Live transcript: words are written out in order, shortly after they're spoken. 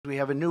we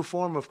have a new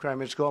form of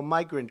crime. It's called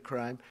migrant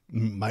crime.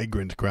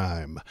 Migrant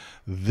crime.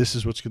 This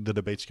is what the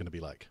debate's going to be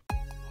like.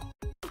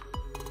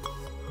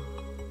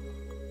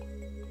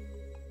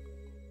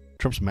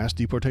 Trump's mass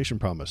deportation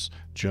promise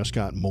just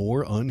got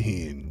more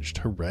unhinged.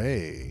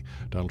 Hooray.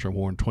 Donald Trump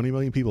warned 20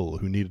 million people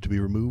who needed to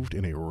be removed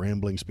in a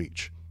rambling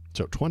speech.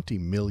 So 20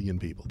 million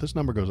people. This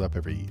number goes up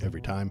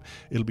every time.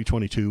 It'll be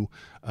 22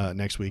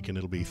 next week, and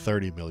it'll be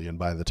 30 million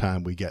by the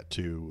time we get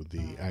to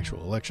the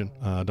actual election.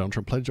 Donald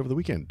Trump pledged over the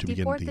weekend to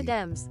deport begin the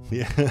Dems.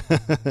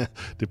 Yeah,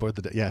 deport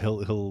the. Yeah,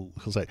 he'll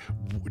say,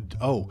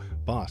 "Oh,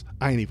 boss,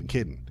 I ain't even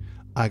kidding.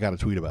 I got a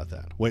tweet about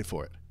that. Wait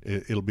for it.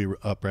 It'll be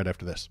up right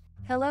after this."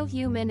 Hello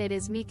human, it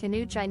is me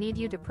Kanuch. I need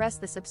you to press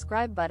the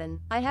subscribe button.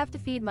 I have to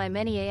feed my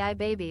many AI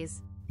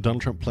babies.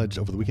 Donald Trump pledged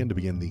over the weekend to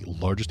begin the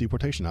largest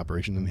deportation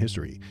operation in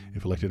history,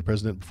 if elected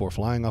president, before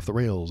flying off the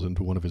rails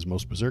into one of his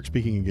most berserk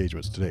speaking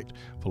engagements to date,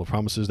 full of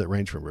promises that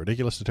range from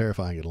ridiculous to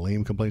terrifying and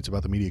lame complaints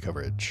about the media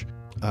coverage.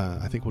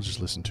 I think we'll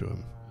just listen to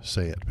him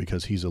say it,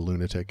 because he's a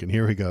lunatic, and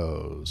here he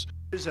goes.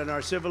 And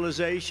our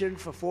civilization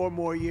for 4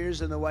 more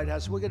years in the White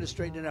House, we're going to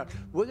straighten it out.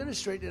 We're going to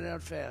straighten it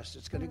out fast.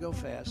 It's going to go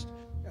fast.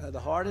 The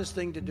hardest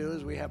thing to do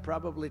is we have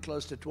probably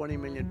close to 20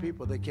 million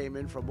people that came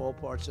in from all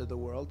parts of the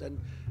world,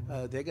 and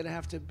they're going to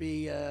have to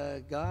be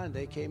gone.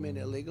 They came in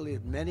illegally.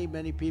 Many,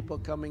 many people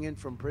coming in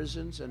from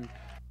prisons, and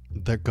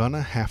they're going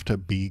to have to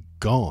be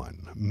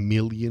gone.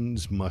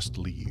 Millions must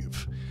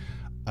leave.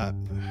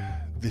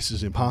 This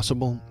is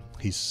impossible.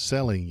 He's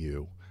selling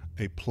you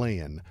a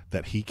plan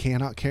that he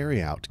cannot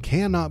carry out,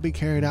 cannot be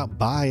carried out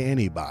by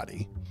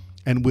anybody,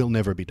 and will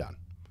never be done.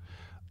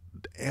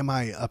 Am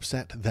I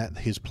upset that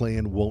his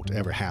plan won't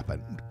ever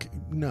happen?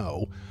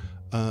 No.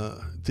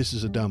 This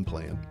is a dumb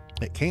plan.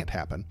 It can't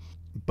happen,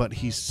 but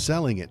he's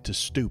selling it to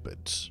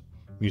stupids.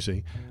 You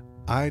see,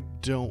 I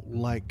don't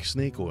like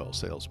snake oil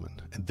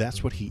salesmen, and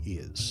that's what he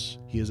is.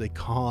 He is a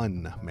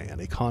con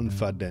man, a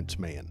confident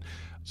man.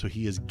 So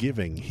he is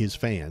giving his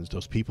fans,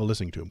 those people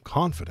listening to him,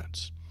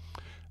 confidence.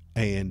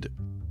 And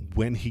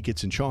when he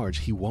gets in charge,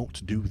 he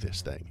won't do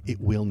this thing.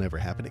 It will never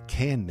happen. It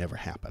can never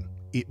happen.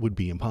 It would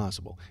be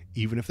impossible.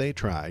 Even if they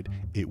tried,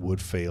 it would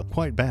fail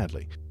quite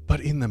badly. But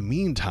in the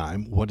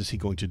meantime, what is he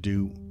going to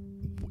do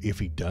if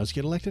he does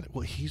get elected?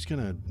 Well, he's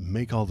going to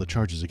make all the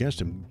charges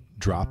against him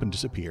drop and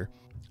disappear,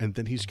 and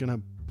then he's going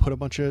to put a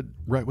bunch of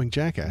right-wing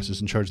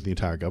jackasses in charge of the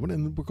entire government,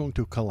 and we're going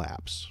to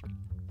collapse.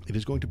 It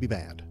is going to be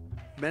bad.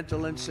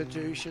 Mental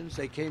institutions,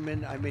 they came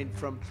in,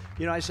 from,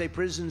 I say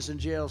prisons and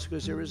jails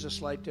because there is a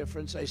slight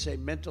difference. I say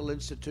mental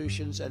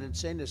institutions and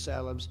insane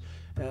asylums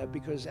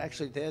because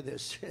actually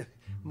there's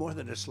more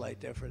than a slight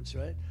difference,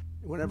 right?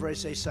 Whenever I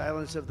say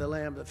Silence of the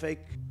Lamb, the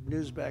fake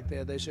news back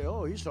there, they say,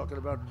 oh, he's talking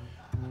about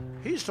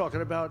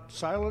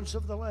Silence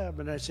of the Lamb.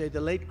 And I say,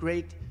 the late,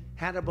 great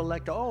Hannibal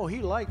Lecter, oh, he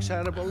likes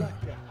Hannibal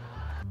Lecter.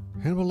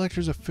 Hannibal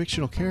Lecter's a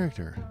fictional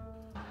character.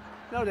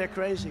 No, they're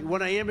crazy.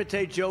 When I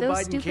imitate Joe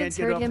Biden can't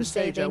get off the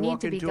stage, I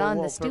walk into a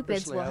wall. The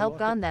stupids will help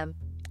gone them.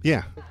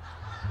 Yeah.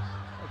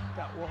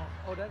 That wall.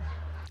 Oh, that.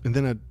 And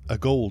then a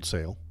gold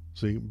sale.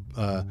 See,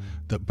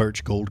 the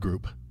Birch Gold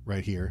Group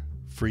right here.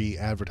 Free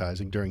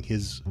advertising during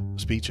his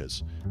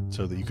speeches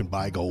so that you can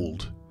buy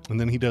gold. And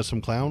then he does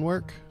some clown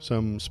work,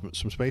 some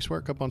space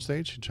work up on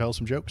stage. He tells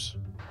some jokes.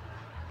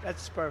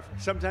 That's perfect.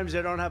 Sometimes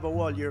they don't have a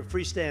wall. You're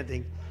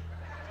freestanding.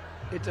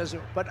 It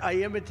doesn't. But I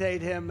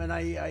imitate him, and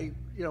I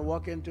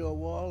walk into a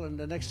wall, and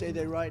the next day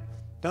they write,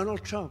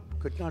 Donald Trump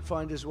could not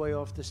find his way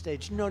off the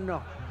stage.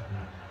 No.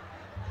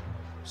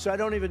 So I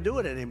don't even do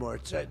it anymore.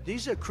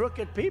 These are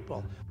crooked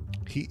people.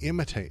 He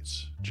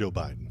imitates Joe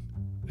Biden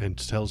and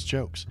tells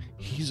jokes.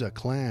 He's a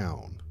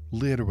clown,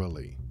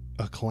 literally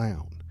a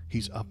clown.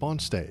 He's up on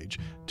stage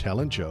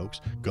telling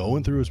jokes,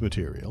 going through his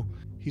material.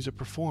 He's a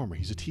performer.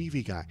 He's a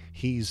TV guy.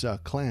 He's a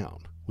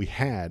clown. We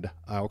had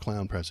our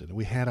clown president.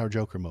 We had our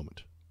Joker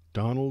moment.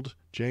 Donald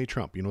J.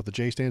 Trump. You know what the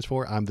J stands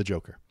for? I'm the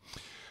Joker.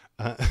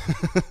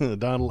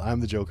 Donald,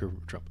 I'm the Joker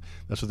Trump.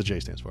 That's what the J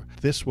stands for.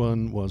 This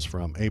one was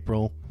from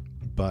April,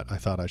 but I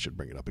thought I should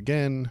bring it up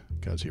again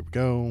because here we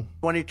go.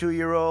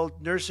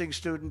 22-year-old nursing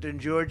student in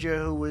Georgia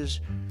who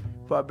was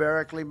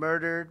barbarically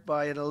murdered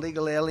by an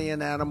illegal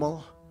alien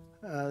animal.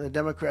 The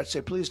Democrats say,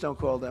 please don't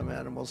call them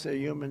animals. They're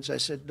humans. I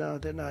said, no,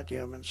 they're not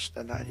humans.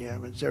 They're not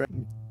humans.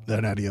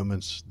 They're not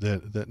humans.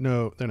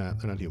 No, they're not.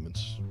 They're not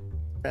humans.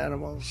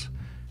 Animals.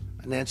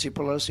 Nancy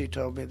Pelosi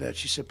told me that.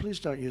 She said, please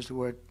don't use the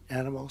word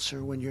animal,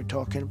 sir, when you're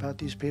talking about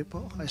these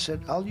people. I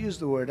said, I'll use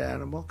the word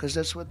animal because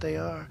that's what they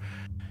are.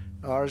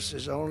 Ours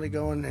is only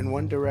going in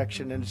one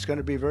direction, and it's going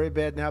to be very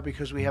bad now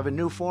because we have a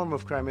new form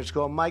of crime. It's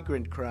called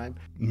migrant crime.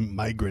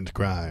 Migrant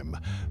crime.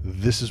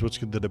 This is what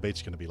the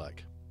debate's going to be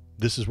like.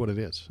 This is what it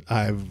is.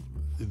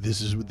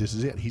 This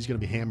is it. He's going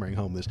to be hammering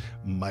home this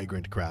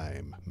migrant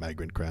crime.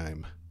 Migrant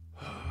crime.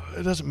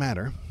 It doesn't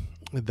matter.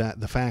 That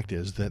the fact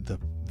is that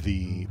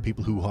the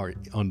people who are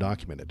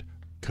undocumented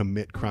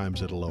commit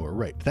crimes at a lower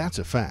rate. That's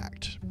a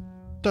fact.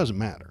 Doesn't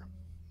matter.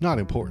 Not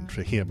important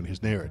for him and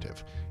his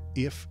narrative.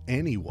 If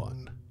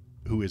anyone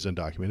who is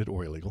undocumented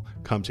or illegal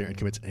comes here and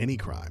commits any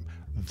crime,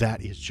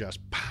 that is just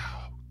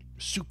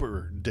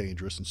super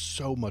dangerous and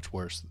so much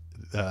worse.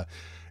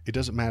 It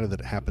doesn't matter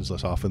that it happens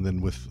less often than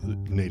with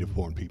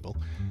native-born people.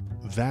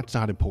 That's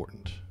not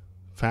important.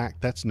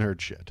 Fact, that's nerd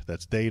shit.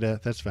 That's data,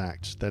 that's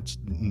facts, that's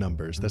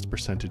numbers, that's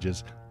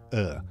percentages.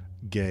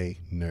 Gay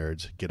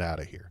nerds, get out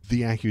of here.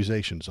 The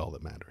accusation is all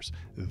that matters.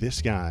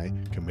 This guy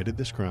committed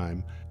this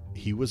crime.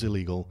 He was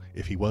illegal.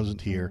 If he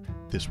wasn't here,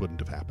 this wouldn't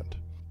have happened.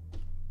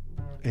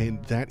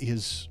 And that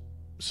is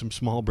some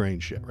small brain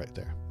shit right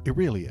there. It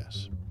really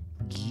is.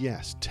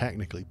 Yes,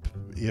 technically,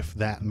 if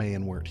that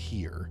man weren't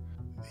here,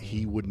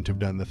 he wouldn't have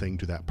done the thing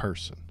to that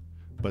person.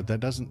 But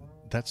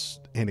that's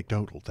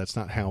anecdotal. That's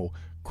not how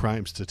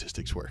crime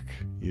statistics work,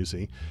 you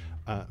see.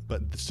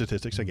 But the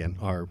statistics, again,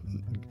 are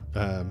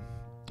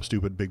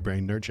stupid, big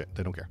brain nerd shit.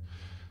 They don't care.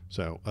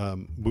 So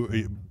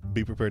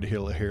be prepared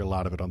to hear a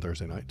lot of it on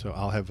Thursday night. So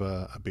I'll have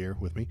a beer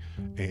with me,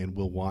 and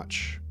we'll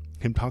watch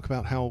him talk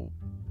about how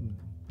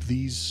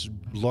these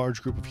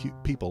large group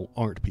of people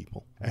aren't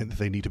people, and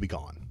they need to be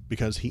gone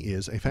because he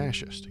is a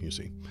fascist, you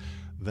see.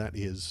 That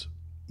is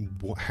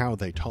how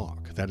they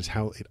talk. That is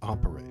how it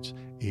operates,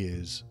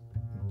 is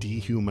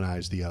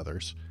dehumanize the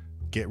others,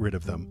 get rid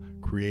of them,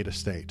 create a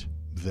state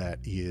that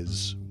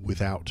is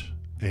without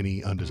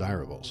any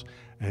undesirables.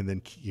 And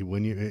then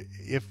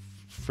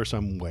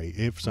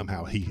if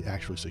somehow he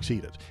actually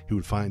succeeded, he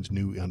would find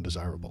new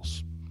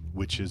undesirables,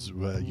 which is,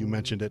 you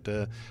mentioned it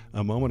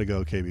a moment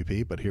ago,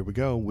 KBP, but here we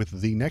go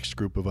with the next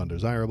group of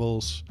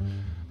undesirables.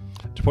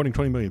 Deporting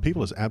 20 million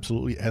people is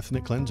absolutely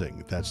ethnic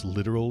cleansing. That's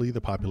literally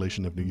the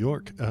population of New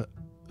York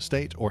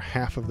State, or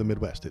half of the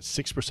Midwest. It's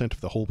 6%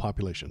 of the whole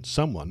population.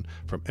 Someone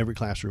from every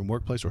classroom,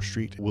 workplace, or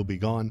street will be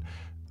gone.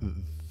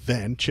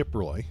 Then Chip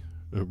Roy,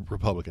 a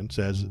Republican,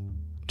 says,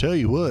 "Tell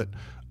you what,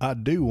 I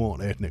do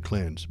want ethnic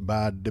cleanse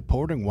by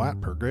deporting white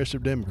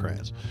progressive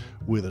Democrats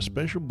with a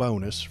special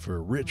bonus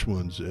for rich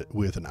ones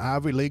with an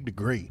Ivy League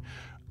degree.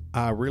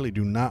 I really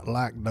do not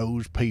like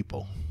those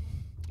people,"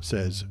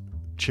 says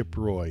Chip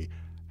Roy,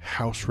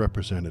 House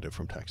Representative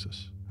from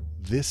Texas.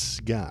 This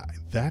guy,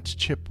 that's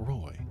Chip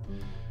Roy.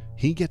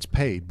 He gets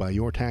paid by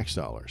your tax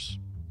dollars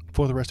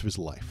for the rest of his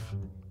life.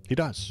 He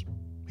does.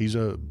 He's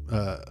a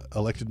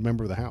elected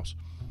member of the House.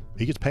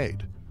 He gets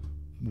paid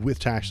with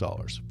tax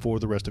dollars for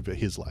the rest of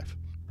his life.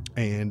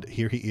 And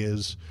here he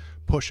is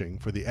pushing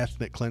for the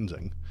ethnic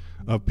cleansing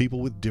of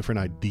people with different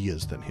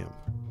ideas than him.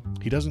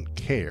 He doesn't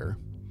care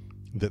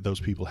that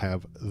those people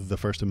have the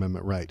First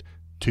Amendment right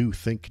to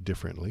think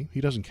differently.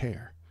 He doesn't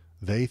care.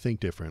 They think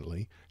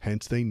differently,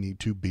 hence they need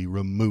to be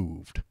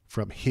removed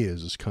from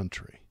his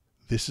country.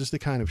 This is the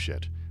kind of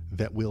shit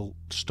that will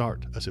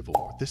start a civil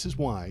war. This is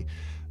why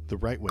the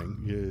right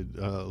wing,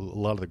 a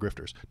lot of the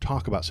grifters,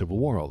 talk about civil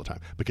war all the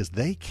time, because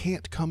they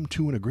can't come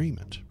to an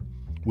agreement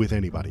with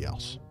anybody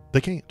else.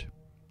 They can't.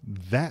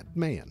 That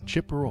man,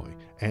 Chip Roy,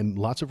 and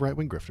lots of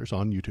right-wing grifters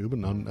on YouTube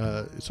and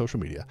on social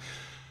media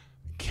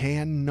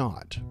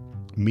cannot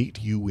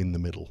meet you in the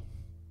middle,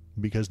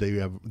 because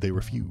they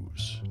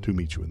refuse to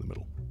meet you in the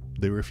middle.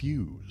 They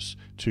refuse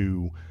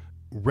to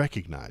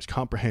recognize,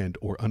 comprehend,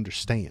 or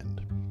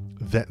understand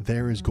that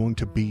there is going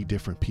to be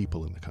different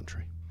people in the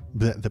country.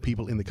 That the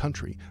people in the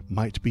country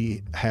might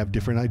have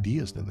different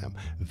ideas than them.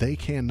 They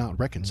cannot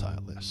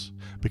reconcile this,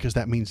 because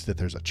that means that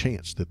there's a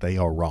chance that they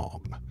are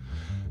wrong.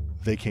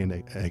 They can't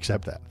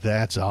accept that.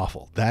 That's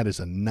awful. That is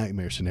a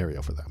nightmare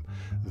scenario for them.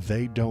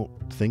 They don't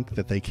think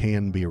that they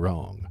can be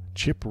wrong.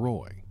 Chip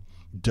Roy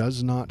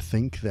does not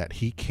think that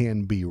he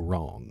can be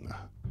wrong.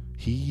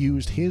 He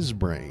used his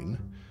brain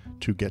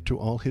to get to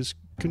all his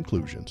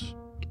conclusions,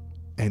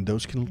 and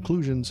those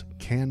conclusions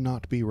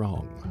cannot be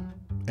wrong,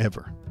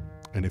 ever.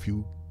 And if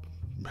you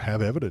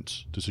have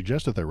evidence to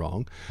suggest that they're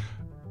wrong,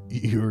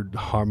 you're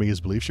harming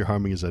his beliefs, you're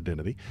harming his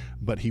identity,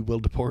 but he will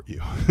deport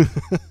you.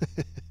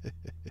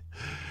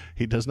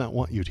 He does not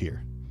want you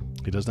here.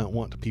 He does not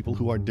want people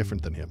who are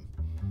different than him.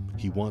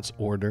 He wants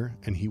order,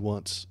 and he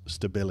wants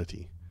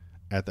stability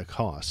at the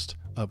cost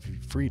of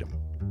freedom.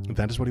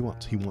 That is what he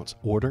wants. He wants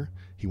order,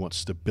 he wants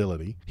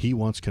stability, he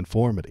wants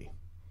conformity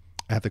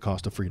at the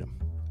cost of freedom.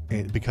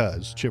 And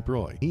because Chip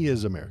Roy, he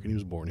is American, he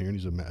was born here, and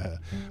he's a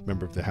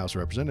member of the House of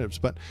Representatives,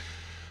 but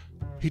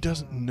he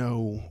doesn't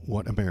know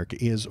what America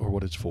is, or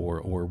what it's for,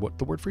 or what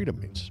the word freedom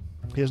means.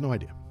 He has no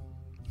idea.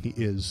 He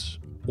is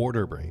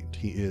order-brained,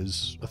 he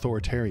is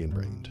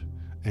authoritarian-brained,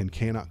 and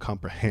cannot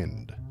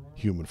comprehend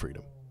human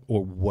freedom,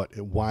 or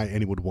why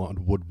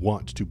anyone would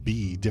want to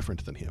be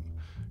different than him.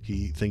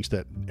 He thinks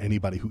that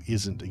anybody who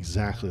isn't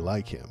exactly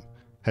like him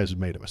has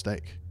made a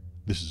mistake.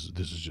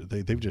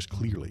 They've just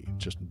clearly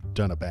just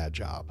done a bad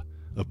job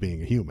of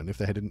being a human if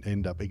they didn't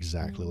end up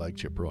exactly like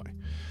Chip Roy.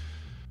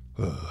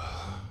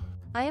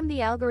 I am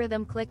the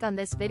algorithm. Click on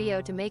this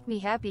video to make me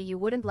happy. You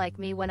wouldn't like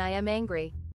me when I am angry.